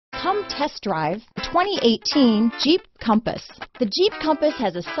Come test drive the 2018 Jeep Compass. The Jeep Compass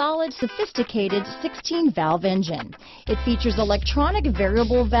has a solid, sophisticated 16-valve engine. It features electronic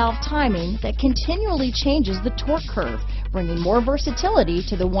variable valve timing that continually changes the torque curve, bringing more versatility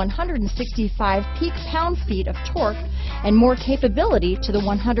to the 165 peak pound-feet of torque and more capability to the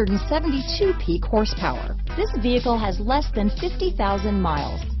 172 peak horsepower. This vehicle has less than 50,000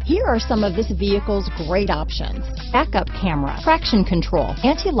 miles. Here are some of this vehicle's great options: backup camera, traction control,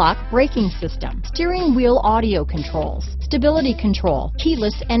 anti-lock braking system, steering wheel audio controls, stability control,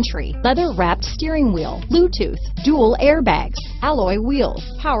 keyless entry, leather-wrapped steering wheel, Bluetooth, dual airbags, alloy wheels,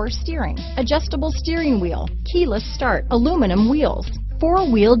 power steering, adjustable steering wheel, keyless start, aluminum wheels,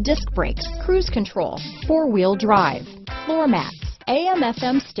 four-wheel disc brakes, cruise control, four-wheel drive, floor mats,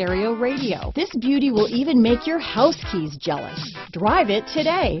 AM/FM stereo radio. This beauty will even make your house keys jealous. Drive it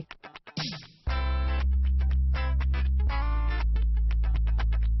today.